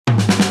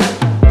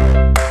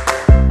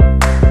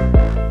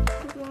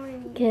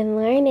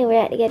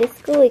to go to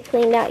school. We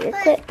cleaned out your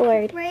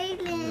clipboard.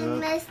 Brayden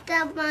messed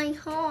up my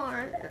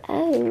heart.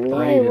 Oh no,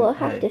 Brayden, we'll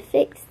have to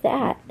fix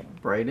that.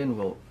 Brayden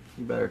will.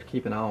 You better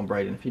keep an eye on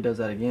Brayden. If he does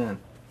that again,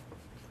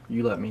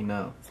 you let me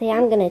know. See,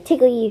 I'm gonna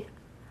tickle you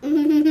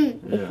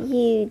if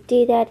you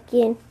do that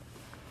again.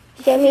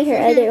 Show me her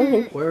other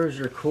one. Where's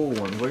your cool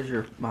one?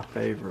 Where's my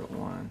favorite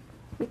one?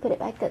 You put it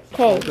back up.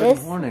 Okay,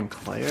 Good morning,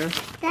 Claire.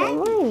 Good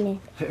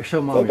morning. Here, show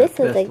So Mommy this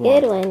the is a best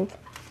good one.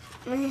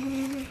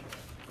 one.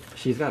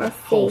 She's got Let's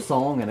a whole see.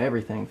 song and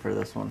everything for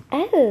this one.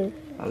 Oh,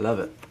 I love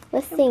it.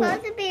 let's sing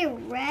It's it. supposed to be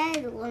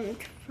red one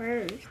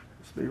first.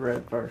 Let's be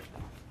red first.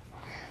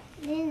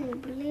 Then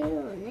blue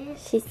and then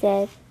She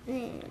said,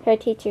 her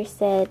teacher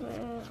said,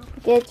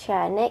 good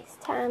try. Next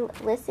time,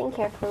 listen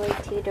carefully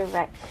to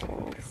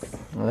directions.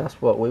 Well,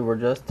 that's what we were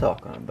just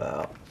talking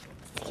about.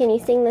 Can you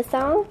sing the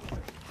song?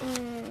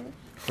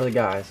 For the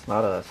guys,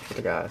 not us. For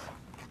the guys.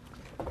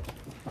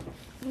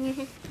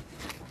 I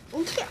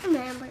can't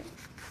remember.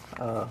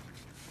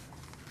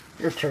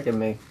 You're tricking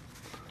me.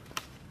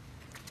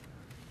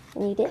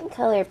 And you didn't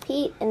color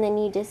Pete, and then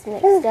you just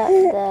mixed up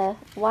the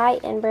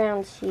white and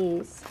brown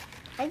shoes.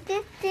 I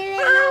just didn't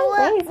know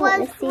Claire's what wanting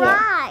was to see it.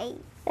 right.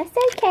 That's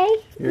okay.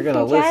 You're You gonna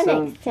can try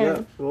listen. next time.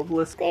 Yeah, we'll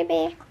listen. There,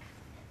 Bear.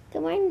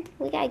 Good morning.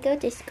 We gotta go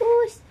to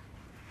schools.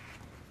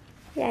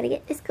 We gotta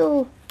get to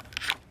school.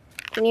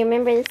 Can you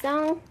remember the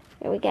song?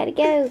 Or we gotta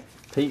go.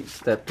 Pete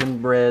stepped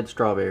in bread,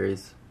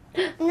 strawberries.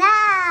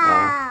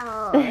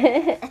 No!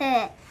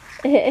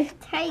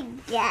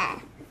 Take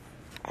that.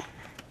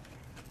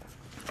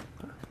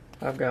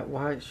 I've got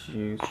white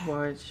shoes,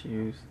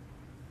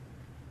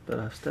 but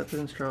I've stepped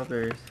in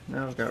strawberries.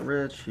 Now I've got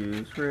red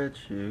shoes, but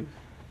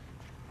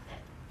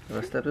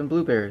I stepped in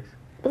blueberries.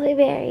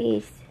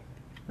 Blueberries.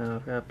 Now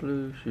I've got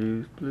blue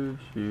shoes.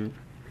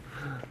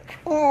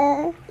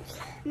 No.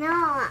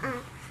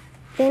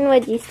 Then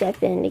what'd you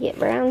step in to get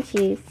brown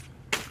shoes?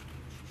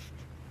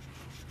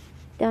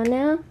 Don't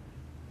know?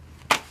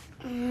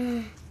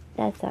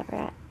 That's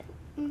alright.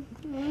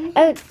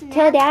 Oh,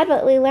 tell Dad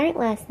what we learned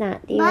last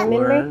night. Do you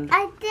remember? Learned?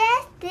 I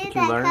just did Did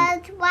you that learn?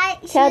 because white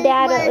shoes Tell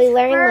Dad what we was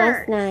learned first.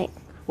 last night.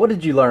 What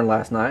did you learn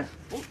last night?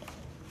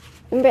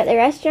 Remember at the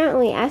restaurant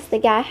when we asked the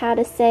guy how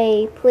to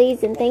say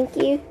please and thank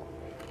you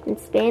in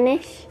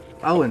Spanish?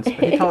 Oh, and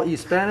he taught you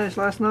Spanish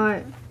last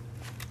night?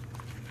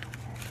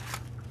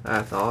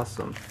 That's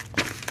awesome.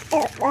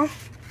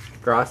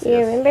 Gracias. You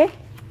remember?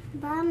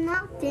 But I'm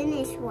not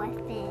finished with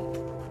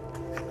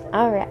it.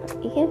 Alright,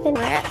 you can finish.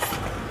 We're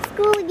at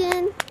school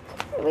again.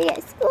 Are we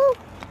at school?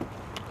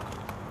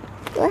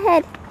 Go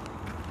ahead.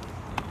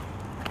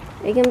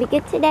 Are you gonna be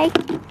good today?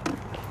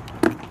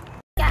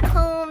 Got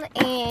home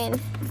and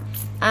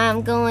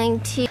I'm going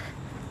to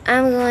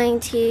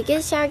get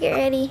a shower, get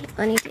ready.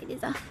 I need to take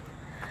these off.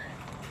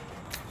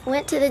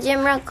 Went to the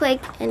gym real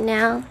quick and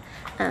now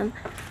I'm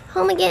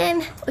home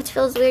again, which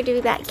feels weird to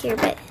be back here,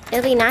 but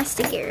it'll be nice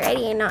to get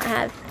ready and not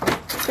have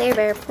Claire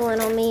Bear pulling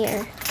on me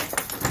or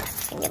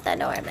and get that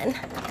door open.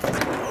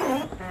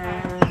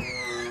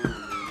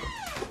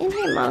 In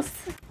here, Mouse.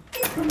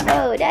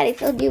 Oh, Daddy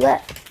filled you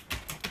up.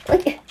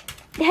 Look,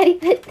 Daddy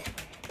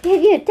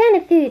gave you a ton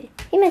of food.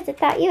 He must have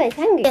thought you was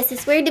hungry. Yes,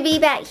 it's weird to be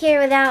back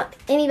here without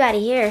anybody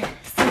here.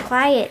 So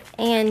quiet,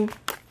 and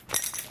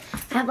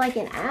I have like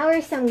an hour,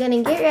 so I'm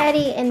gonna get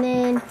ready, and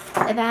then if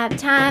I have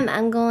time,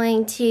 I'm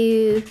going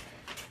to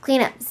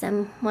clean up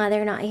some while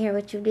they're not here,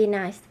 which would be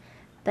nice.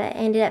 But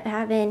ended up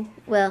having,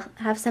 well,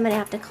 have somebody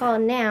have to call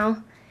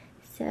now.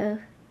 So,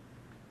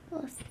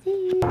 we'll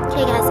see.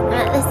 Okay guys, I'm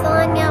at the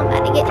salon now. I'm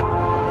about to get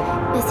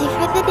busy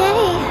for the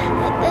day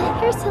at the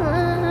hair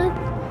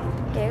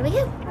salon. Here we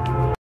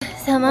go.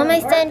 So I'm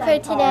almost done for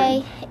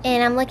today,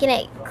 and I'm looking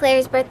at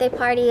Claire's birthday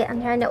party. I'm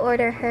trying to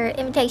order her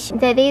invitation.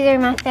 So these are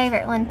my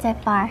favorite ones so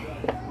far.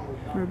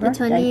 Which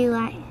one do you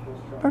like?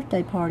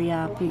 Birthday party,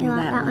 I'll figure You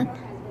like that one.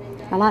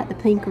 one? I like the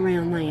pink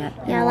around that.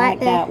 And Yeah, I like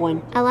that the-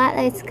 one. I like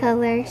those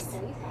colors.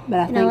 But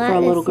I and think I for a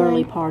like little this one.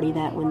 girly party,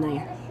 that one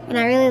there. And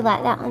I really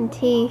like that one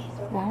too.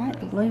 Well, I like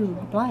the blue and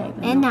the black.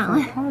 But And not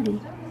that for a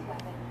party.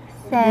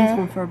 So, This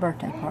one for a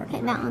birthday party.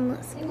 and that one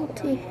looks cool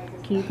too.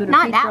 Can you put a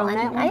Not picture that on one.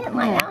 that one? I didn't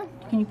like that one.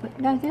 Can you put,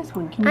 no, this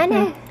one. Can you I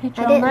know. put a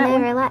picture I on didn't that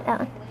one? ever like that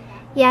one.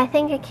 Yeah, I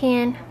think I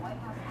can.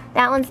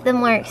 That one's the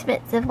more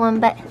expensive one,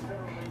 but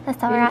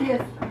that's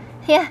alright.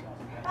 Yeah,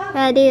 but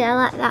I do. I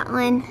like that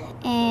one.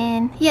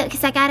 And yeah,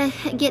 because I gotta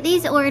get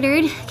these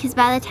ordered, because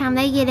by the time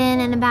they get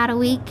in about a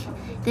week,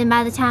 then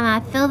by the time I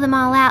fill them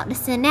all out to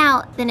send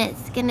out, then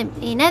it's gonna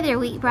be another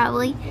week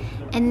probably.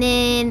 And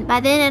then by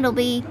then it'll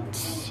be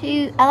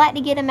I like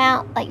to get them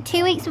out like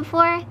 2 weeks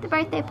before the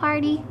birthday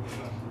party.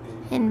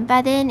 And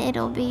by then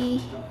we'll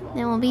be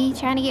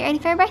trying to get ready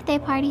for a birthday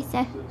party,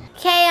 so.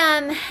 Okay,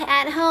 I'm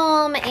at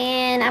home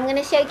and I'm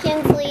gonna show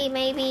Kinsley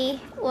maybe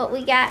what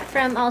we got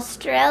from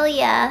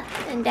Australia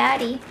and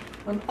Daddy.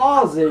 An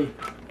Aussie.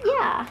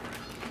 Yeah.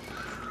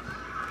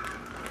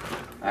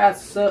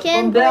 That's from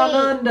Kinsley. down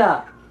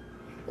under.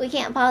 We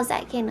can't pause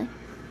that, can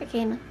we? Or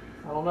can we?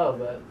 I don't know,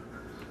 but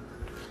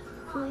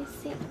Let me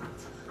see.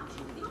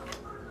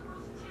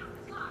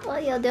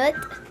 Well, you'll do it.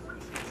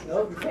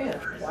 No, you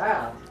can't.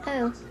 Wow.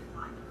 Oh.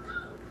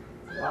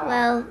 Wow.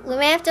 Well, we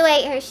may have to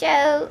wait her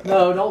show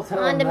No, don't tell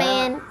on them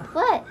demand.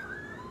 What?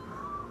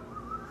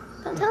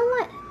 Don't tell him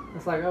what? that.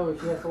 It's like, oh,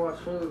 she has to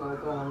watch shows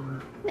like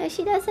No,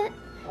 she doesn't.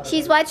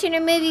 She's watching her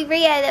movie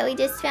Rio that we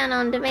just found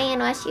on demand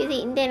while she was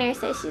eating dinner,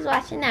 so she's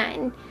watching that.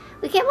 And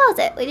we can't pause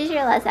it. We just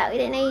realized that. We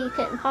didn't know you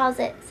couldn't pause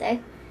it, so I'll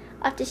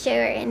have to show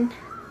her in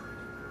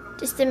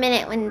just a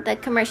minute when the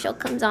commercial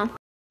comes on.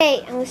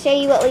 Okay, I'm going to show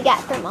you what we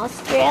got from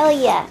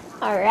Australia.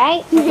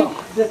 Alright?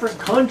 That's a different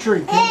country,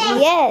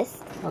 Kinsley. Yes.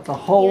 That's a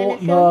whole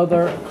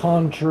nother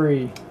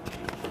country.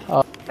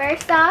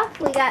 First off,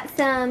 we got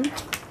some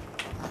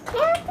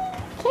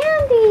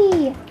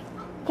candy.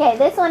 Okay,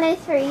 this one is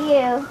for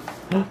you.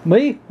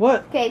 Me?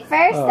 What? Okay,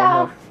 first Oh,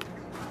 off,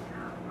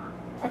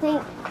 I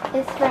think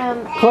it's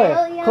from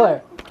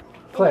William.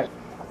 Claire.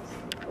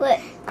 Look,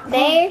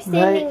 they're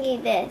sending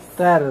you this.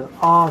 That is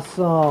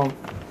awesome.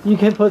 You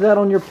can put that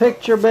on your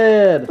picture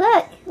bed.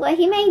 Look, what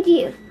he made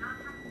you.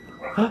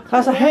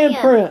 That's a William.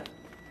 handprint.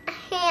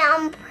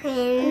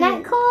 Handprint. Isn't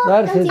that cool?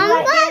 That is Don't his- you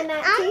like doing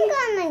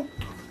that too?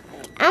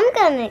 I'm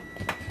gonna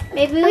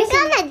Maybe we should.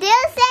 do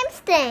the same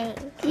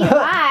thing. You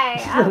are.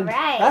 All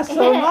right. That's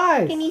so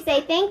nice. Can you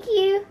say thank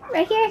you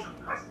right here?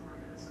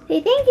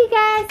 Say thank you,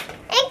 guys.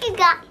 Thank you,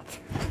 guys.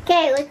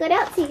 Okay, look what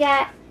else you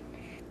got.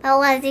 But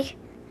was it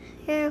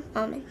your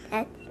mom and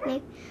dad's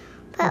name?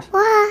 But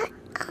what?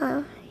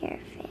 Oh, your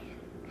fan.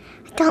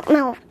 I don't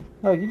know.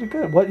 Oh, you did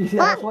good. What you see?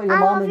 That's what your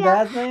mom and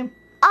dad's name?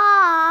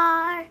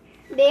 R.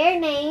 Their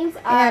names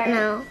I don't are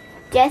know.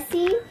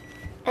 Jessie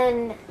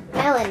and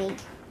Melanie.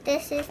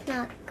 This is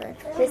not good.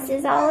 This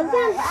is all of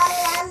them.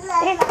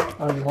 There.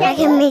 Oh, you I want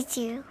can meet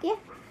you. Yeah.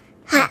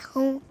 At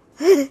home.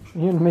 You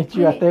can meet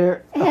you out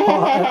there in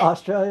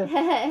Australia.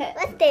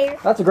 What's there?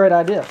 That's a great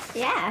idea.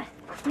 Yeah.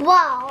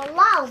 Wow, a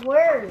lot of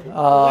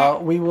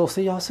words. We will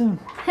see y'all soon.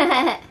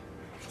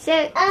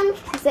 So, I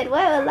said, whoa,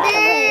 a lot of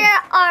There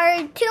words.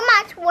 are too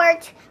much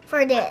words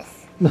for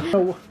this.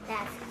 No.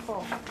 That's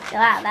cool.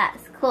 Wow,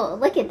 that's cool.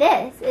 Look at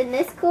this. Isn't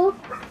this cool?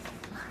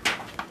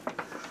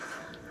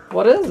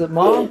 What is it,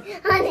 Mom?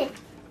 Honey.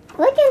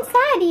 Look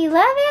inside. Do you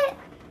love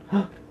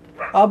it?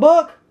 A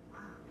book.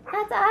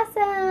 That's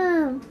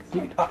awesome.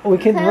 We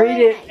can read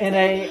it in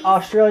a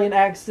Australian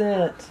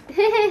accent.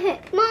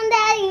 Come on,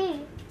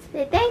 Daddy.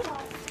 Say thanks.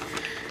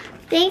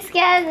 Thanks,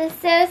 guys.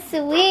 It's so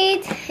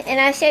sweet. And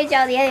I showed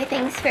y'all the other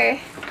things for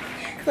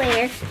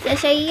Claire. Did I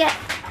show you yet?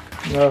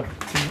 No.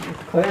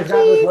 Claire's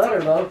got this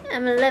letter, though.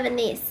 I'm loving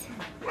these.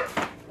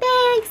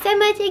 Thanks so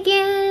much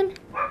again.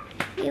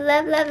 You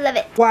love, love, love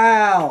it.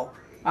 Wow.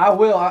 I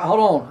will. Hold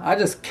on. I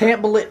just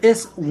can't believe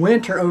it's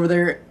winter over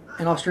there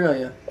in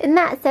Australia. Isn't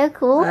that so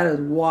cool? That is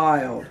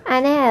wild.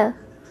 I know.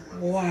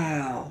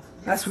 Wow.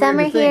 That's Summer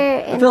weird to think. here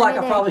I and feel like I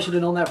winter probably should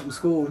have known that from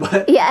school,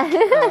 but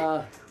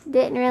Yeah.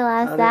 Didn't I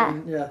realize that.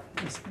 didn't-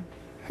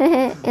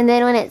 yeah. And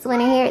then when it's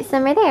winter here, it's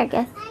summer there, I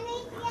guess.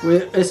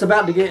 It's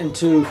about to get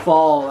into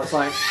fall. It's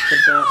like the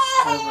best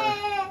ever.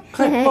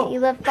 Claire, oh, You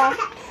love fall. you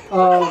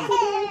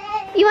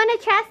You want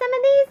to try some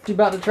of these?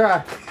 about to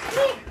try?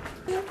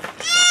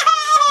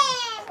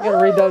 I gotta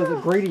read those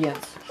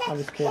ingredients. I'm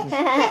just kidding.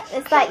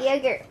 It's like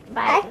yogurt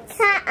bites.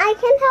 I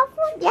can help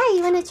one. Yeah,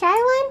 you want to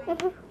try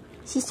one?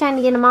 She's trying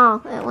to get them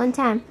all at one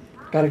time.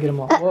 Gotta get them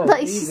all. Whoa,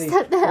 Like she easy.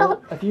 stepped out.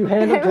 Well, if you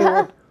hand them to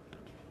her,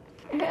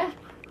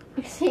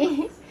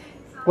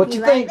 what you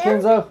You think, like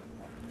them? Kenzo?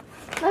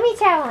 Let me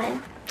try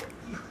one.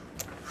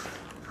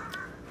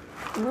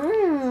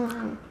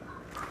 Mmm.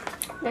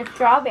 They're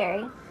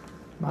strawberry.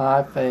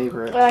 My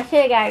favorite. Well, I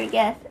should have already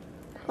guessed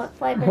what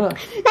flavor.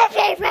 My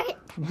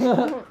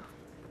favorite.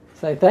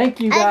 Say thank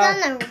you,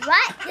 guys. I'm gonna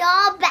write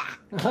y'all back.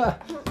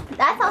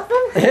 That's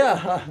awesome.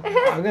 Yeah,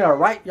 I'm gonna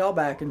write y'all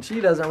back, and she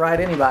doesn't write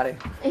anybody.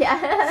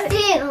 Yeah.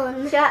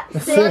 Soon. Shot.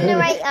 I'm gonna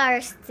write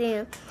ours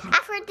soon.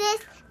 After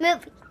this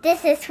movie,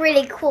 this is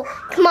really cool.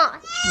 Come on.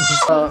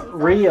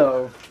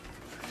 Rio,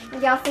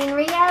 Have y'all seen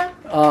Rio?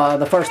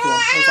 the first one.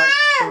 It's like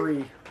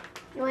 3.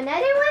 You want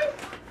another one?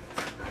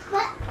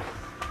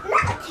 But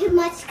not too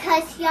much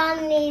because y'all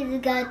need to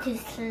go to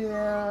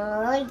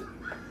sleep.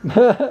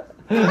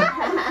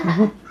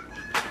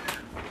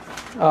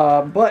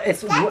 But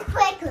it's That's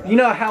quickly. you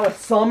know how it's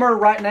summer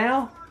right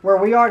now where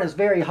we are, and it's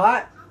very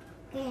hot.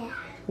 Yeah.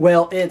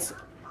 Well, it's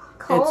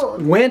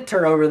Cold.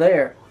 winter over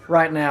there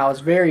right now. It's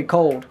very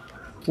cold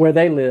where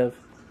they live.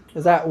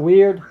 Is that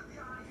weird?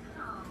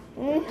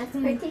 That's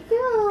pretty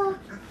cool.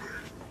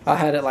 I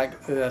had it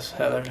like this,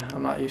 Heather.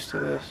 I'm not used to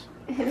this.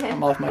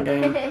 I'm off my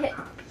game.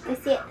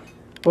 Let's see it.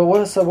 But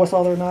what's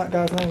all their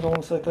guys' names? I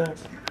want to say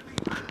thanks.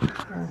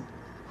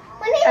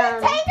 We need to change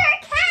our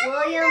calendar.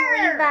 William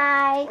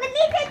Levi. We need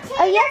to change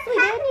Oh, yes, we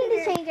our do need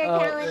to change our Oh,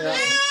 calendar.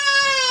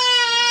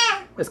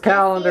 yeah. It's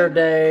calendar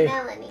day.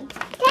 Melanie.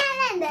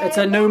 Calendar. It's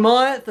a new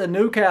month, a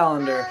new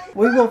calendar.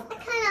 We will. What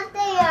kind of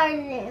day are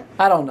you?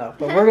 I don't know,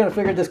 but we're gonna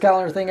figure this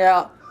calendar thing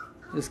out.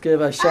 Just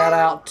give a shout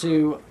out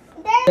to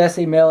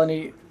Jessie,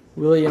 Melanie,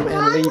 William,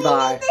 and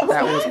Levi.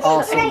 That was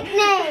awesome.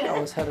 That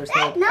was Heather's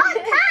head. No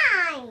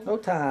time. No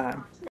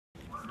time.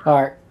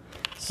 All right.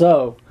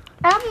 So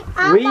I'm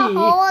the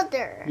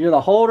holder. You're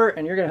the holder,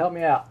 and you're gonna help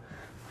me out.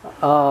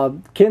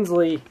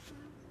 Kinsley,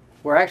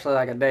 we're actually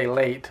like a day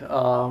late.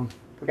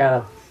 We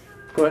gotta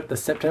put the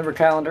September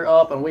calendar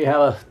up, and we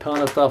have a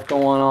ton of stuff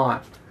going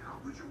on.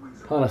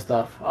 Ton of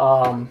stuff.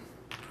 And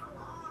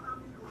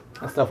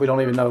stuff we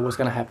don't even know what's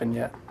gonna happen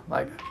yet.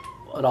 Like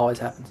it always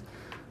happens.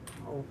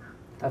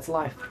 That's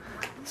life.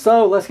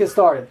 So let's get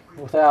started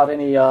without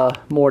any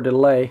more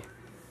delay.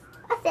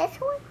 What's this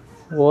one?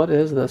 What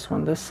is this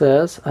one? This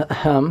says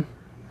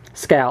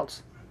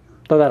Scouts.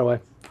 Throw that away.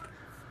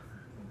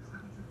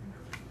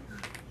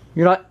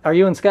 You're not? Are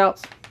you in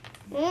Scouts?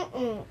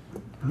 Mm-mm.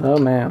 Oh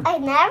man. I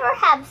never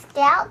have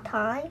Scout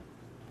time.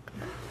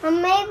 Or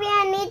maybe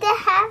I need to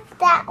have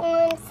that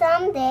one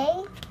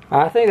someday.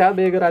 I think that'd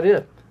be a good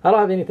idea. I don't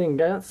have anything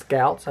against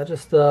Scouts. I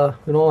just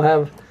we don't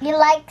have. You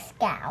like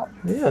Scout?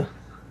 Yeah.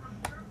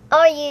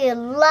 Oh, you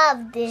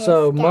love this.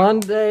 So Scout.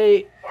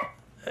 Monday.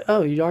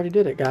 Oh, you already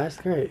did it, guys.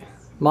 Great.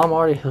 Mom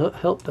already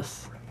helped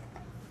us.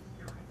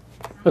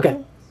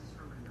 Okay.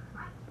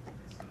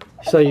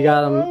 So you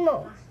got them.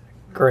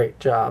 Great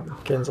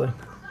job, Kinsley.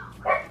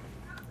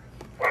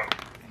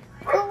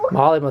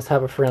 Molly must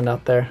have a friend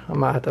out there. I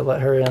might have to let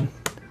her in.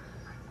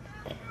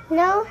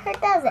 No, her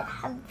doesn't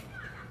have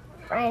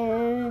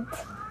friends.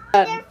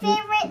 Your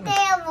favorite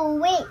day of the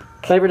week?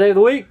 Favorite day of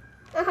the week?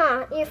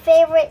 Your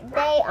favorite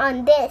day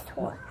on this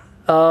one?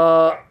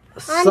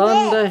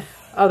 Sunday. This.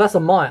 Oh, that's a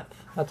month.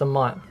 That's a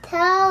month.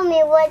 Tell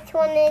me which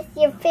one is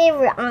your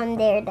favorite on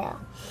there, though.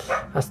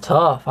 That's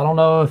tough. I don't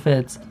know if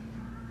it's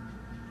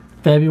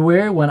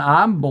February when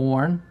I'm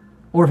born,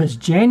 or if it's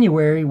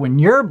January when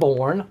you're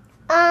born,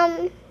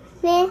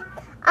 Man,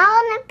 I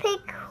want to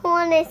pick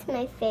one is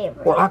my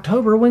favorite. or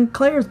October when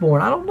Claire's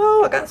born. I don't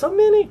know. I got so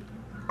many.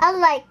 I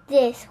like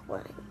this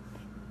one.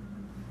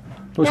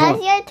 Which now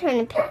one? it's your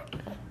turn to pick.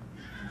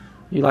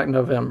 You like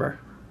November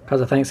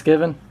because of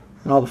Thanksgiving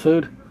and all the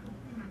food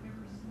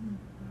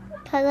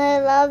Because I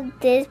love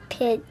this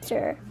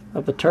picture.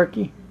 of the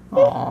turkey.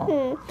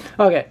 Aww.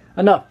 Okay,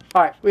 enough.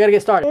 All right, we got to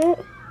get started.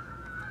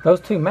 Those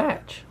two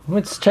match.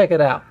 Let's check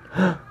it out.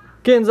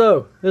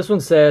 Kenzo, this one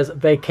says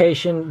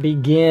vacation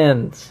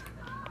begins.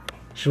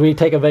 Should we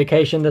take a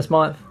vacation this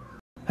month?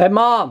 Hey,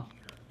 Mom.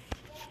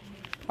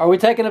 Are we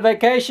taking a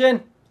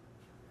vacation?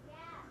 Yeah.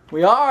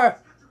 We are?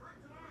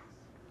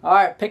 All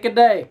right, pick a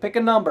day. Pick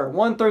a number.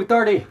 1 through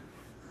 30.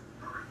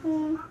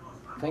 I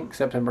think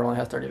September only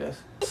has 30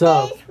 days.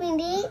 So,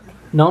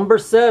 number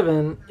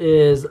 7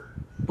 is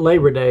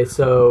Labor Day,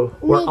 so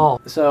we're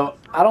off. So,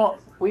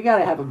 we got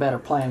to have a better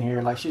plan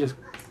here. Like, it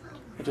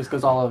just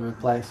goes all over the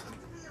place.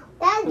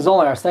 This is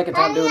only our second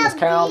time doing this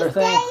calendar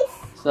thing,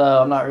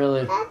 so I'm not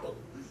really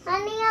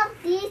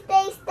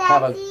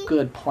have a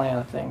good plan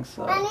of things.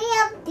 So.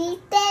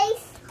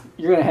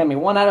 You're going to hand me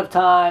one at a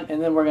time,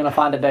 and then we're going to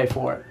find a day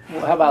for it.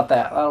 Well, how about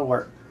that? That'll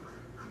work.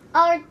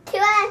 Or 2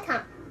 at a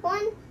time.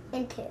 1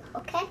 and 2,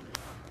 okay?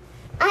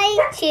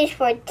 I choose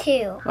for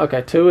 2.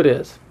 Okay, 2 it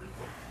is.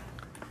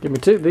 Give me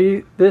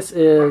 2. This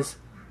is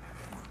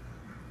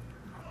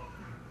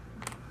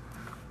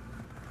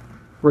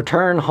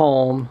return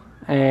home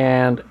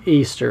and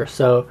Easter.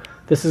 So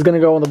this is going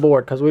to go on the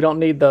board because we don't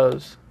need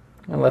those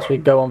unless we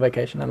go on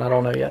vacation, and I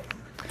don't know yet.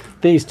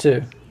 These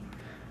 2.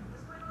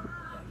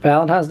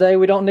 Valentine's Day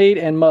we don't need,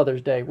 and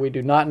Mother's Day we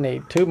do not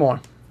need. 2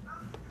 more.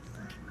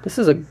 This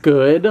is a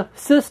good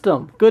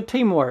system. Good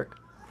teamwork.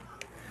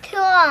 2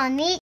 on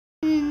each.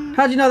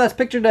 How'd you know that's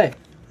picture day?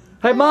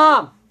 Hey,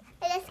 Mom!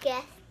 Hey, let's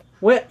guess.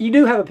 You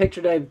do have a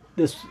picture day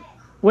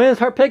When's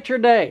her picture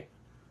day?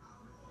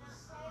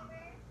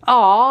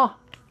 Aw.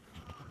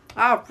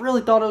 I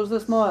really thought it was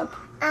this month.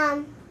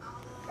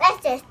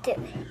 Let's just do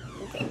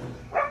it.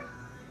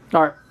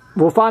 Alright,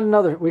 we'll find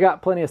another. We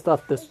got plenty of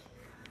stuff it's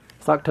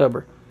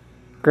October.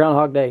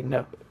 Groundhog Day,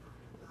 no.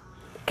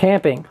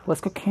 Camping.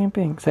 Let's go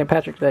camping. St.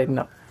 Patrick's Day,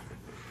 no.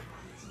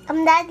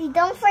 Daddy,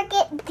 don't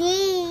forget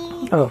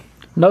these. Oh,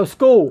 no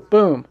school.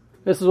 Boom.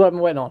 This is what I've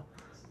been waiting on.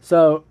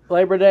 So,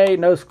 Labor Day,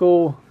 no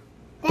school.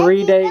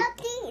 Daddy,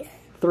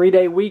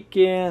 3-day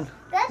weekend.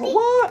 Daddy.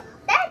 What?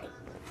 Daddy.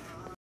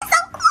 So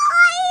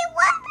quiet.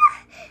 What?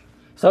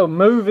 So,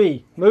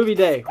 movie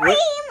day.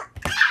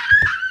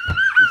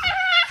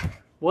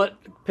 What?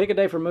 Pick a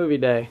day for movie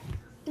day.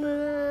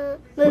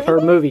 Or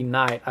movie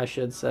night, I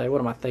should say. What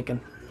am I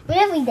thinking?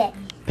 Movie day.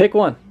 Pick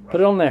one.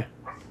 Put it on there.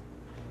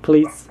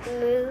 Please.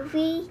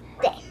 Movie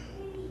day.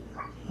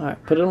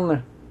 Alright, put it on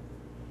there.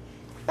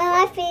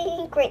 My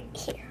favorite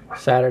here.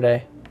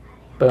 Saturday.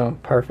 Boom.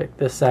 Perfect.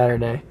 This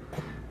Saturday.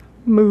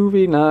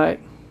 Movie night.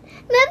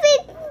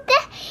 Movie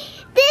day.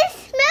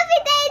 This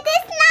movie day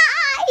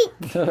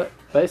this night.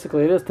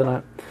 Basically, it is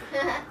tonight.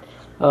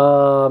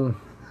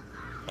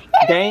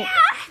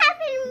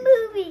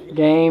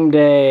 Game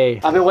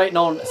day. I've been waiting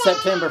on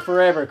September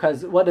forever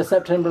because what does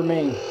September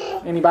mean?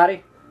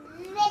 Anybody?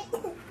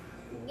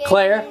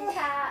 Claire?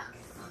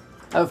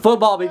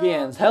 Football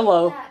begins.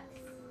 Hello.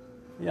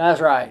 Yeah,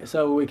 that's right.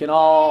 So we can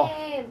all...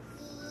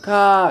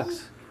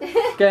 Cox.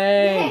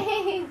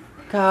 Game.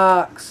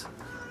 Cox.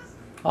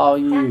 All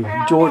you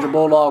Georgia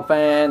Bulldog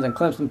fans and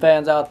Clemson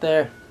fans out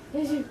there.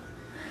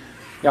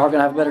 Y'all are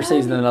gonna have a better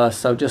season than us,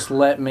 so just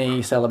let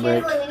me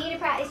celebrate. Kinsley, we need to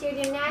practice your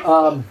gymnastics.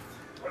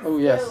 Oh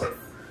yes.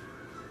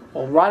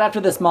 Well, right after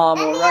this, Mom,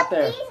 we're right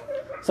there.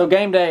 So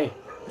game day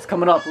is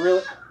coming up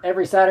really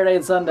every Saturday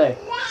and Sunday.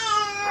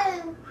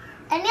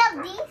 Any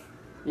of these?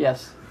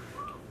 Yes.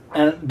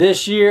 And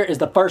this year is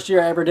the first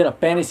year I ever did a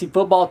fantasy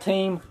football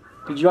team.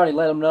 Did you already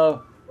let them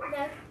know?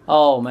 No.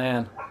 Oh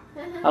man,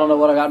 I don't know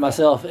what I got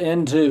myself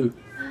into.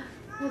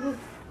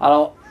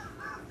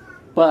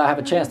 But I have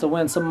a chance to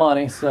win some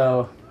money,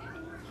 so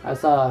that's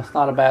it's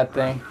not a bad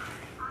thing.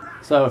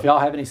 So if y'all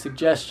have any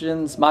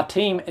suggestions, my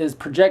team is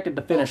projected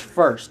to finish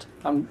first.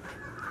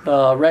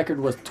 The record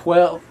was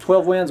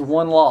 12 wins,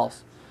 1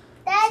 loss.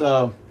 Daddy,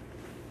 So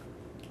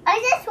I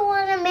just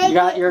want to make you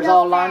got yours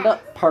all lined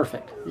up?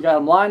 Perfect. You got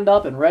them lined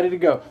up and ready to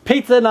go.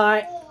 Pizza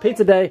night,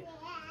 pizza day.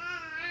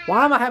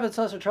 Why am I having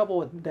such a trouble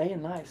with day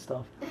and night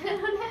stuff? I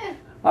don't know.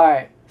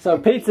 Alright, so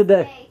pizza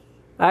day.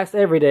 That's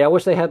every day. I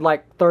wish they had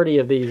like 30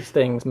 of these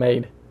things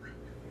made.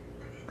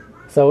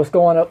 So it's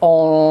going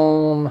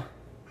on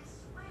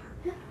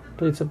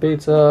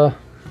pizza.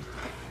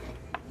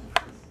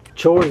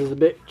 Chores is a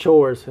bit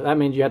chores. That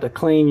means you have to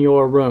clean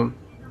your room.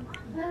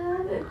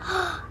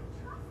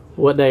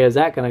 What day is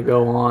that going to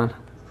go on?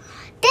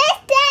 This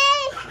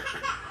day!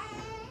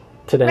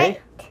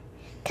 Today? Because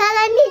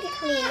I need to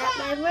clean up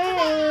my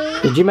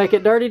room. Did you make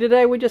it dirty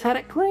today? We just had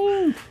it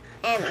cleaned.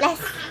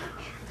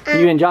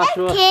 You and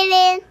Joshua? Just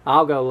kidding.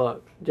 I'll go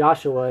look.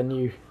 Joshua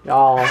and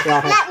y'all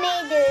have... Let me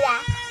do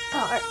that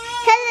part.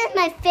 Because it's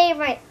my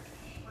favorite.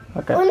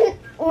 Okay.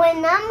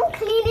 When I'm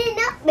cleaning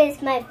up,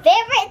 it's my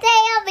favorite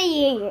day of the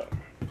year.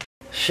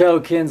 Show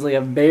Kinsley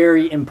a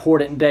very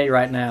important day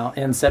right now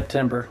in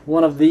September.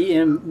 One of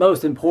the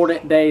most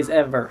important days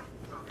ever.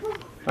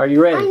 Are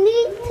you ready? I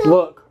need to.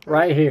 Look,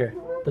 right here,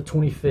 the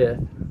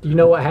 25th. Do you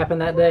know what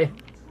happened that day?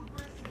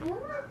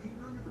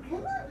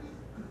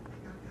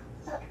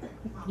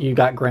 You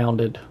got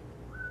grounded.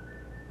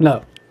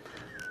 No.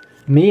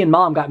 Me and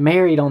Mom got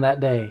married on that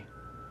day.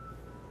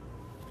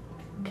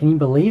 Can you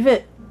believe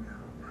it?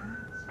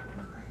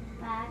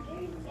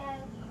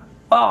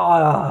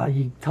 Oh,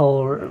 you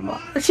told her.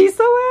 Mom. She's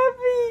so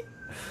happy.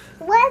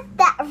 What's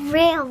that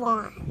real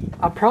one?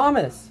 I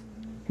promise.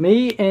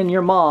 Me and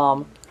your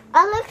mom. It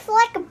looks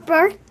like a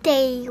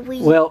birthday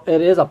week. Well,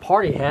 it is a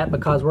party hat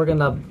because we're going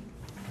to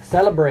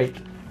celebrate.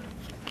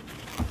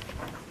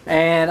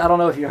 And I don't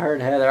know if you heard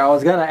Heather. I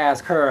was going to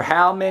ask her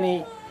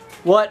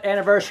what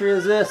anniversary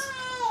is this?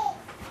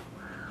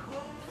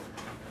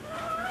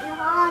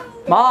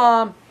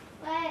 Mom,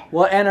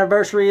 what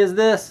anniversary is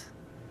this?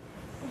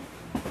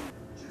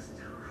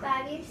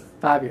 5 years.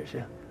 5 years,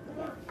 yeah.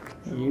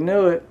 You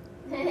knew it.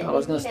 I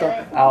was going to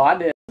start. Oh, I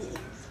did.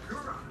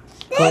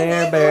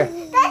 Claire Bear.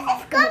 This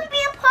is going to be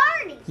a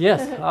party.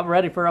 Yes, I'm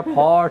ready for a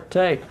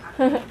party.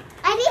 I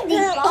need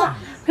these.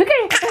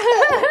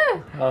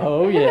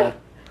 Oh, yeah.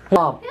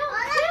 Mom,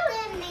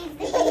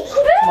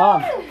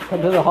 Mom,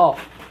 come to the hall.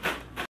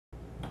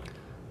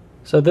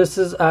 So this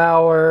is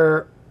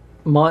our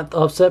month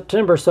of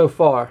September so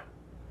far.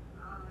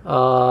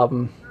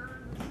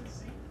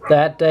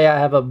 That day I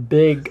have a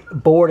big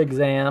board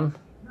exam.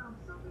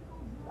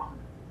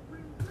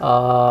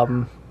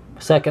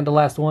 Second to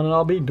last one and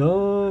I'll be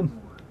done.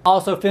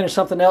 Also finished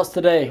something else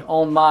today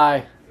on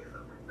my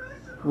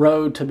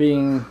road to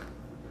being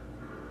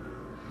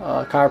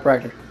a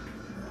chiropractor.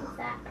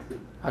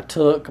 I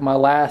took my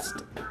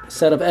last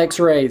set of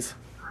x-rays.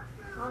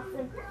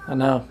 Awesome. I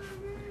know.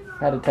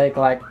 Had to take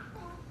like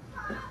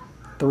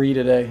 3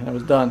 today and I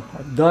was done.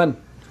 I'm done.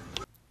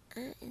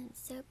 I am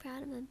so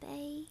proud of my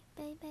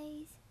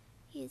babies.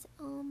 He is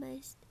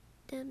almost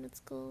done with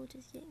school,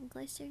 just getting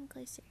closer and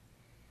closer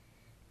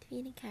to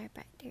being a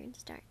chiropractor and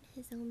starting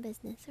his own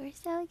business. We're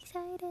so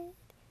excited.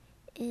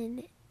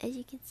 And as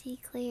you can see,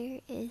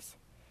 Claire is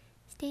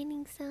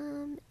standing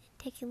some,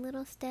 taking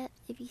little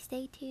steps. If you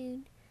stay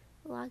tuned,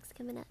 vlogs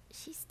coming up,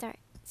 she starts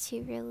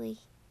to really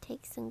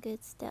take some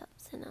good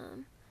steps,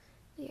 and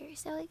we are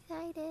so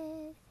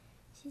excited.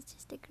 She's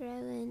just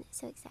growing,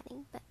 so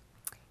exciting. But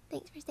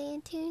thanks for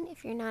staying tuned.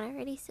 If you're not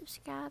already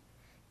subscribed,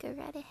 go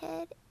right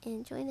ahead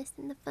and join us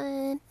in the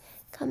fun.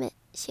 Comment,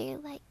 share,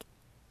 like.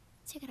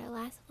 Check out our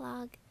last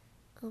vlog.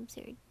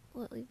 So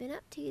what we've been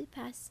up to the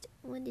past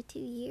 1 to 2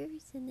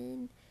 years, and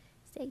then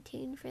stay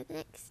tuned for the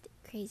next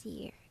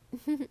crazy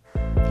year.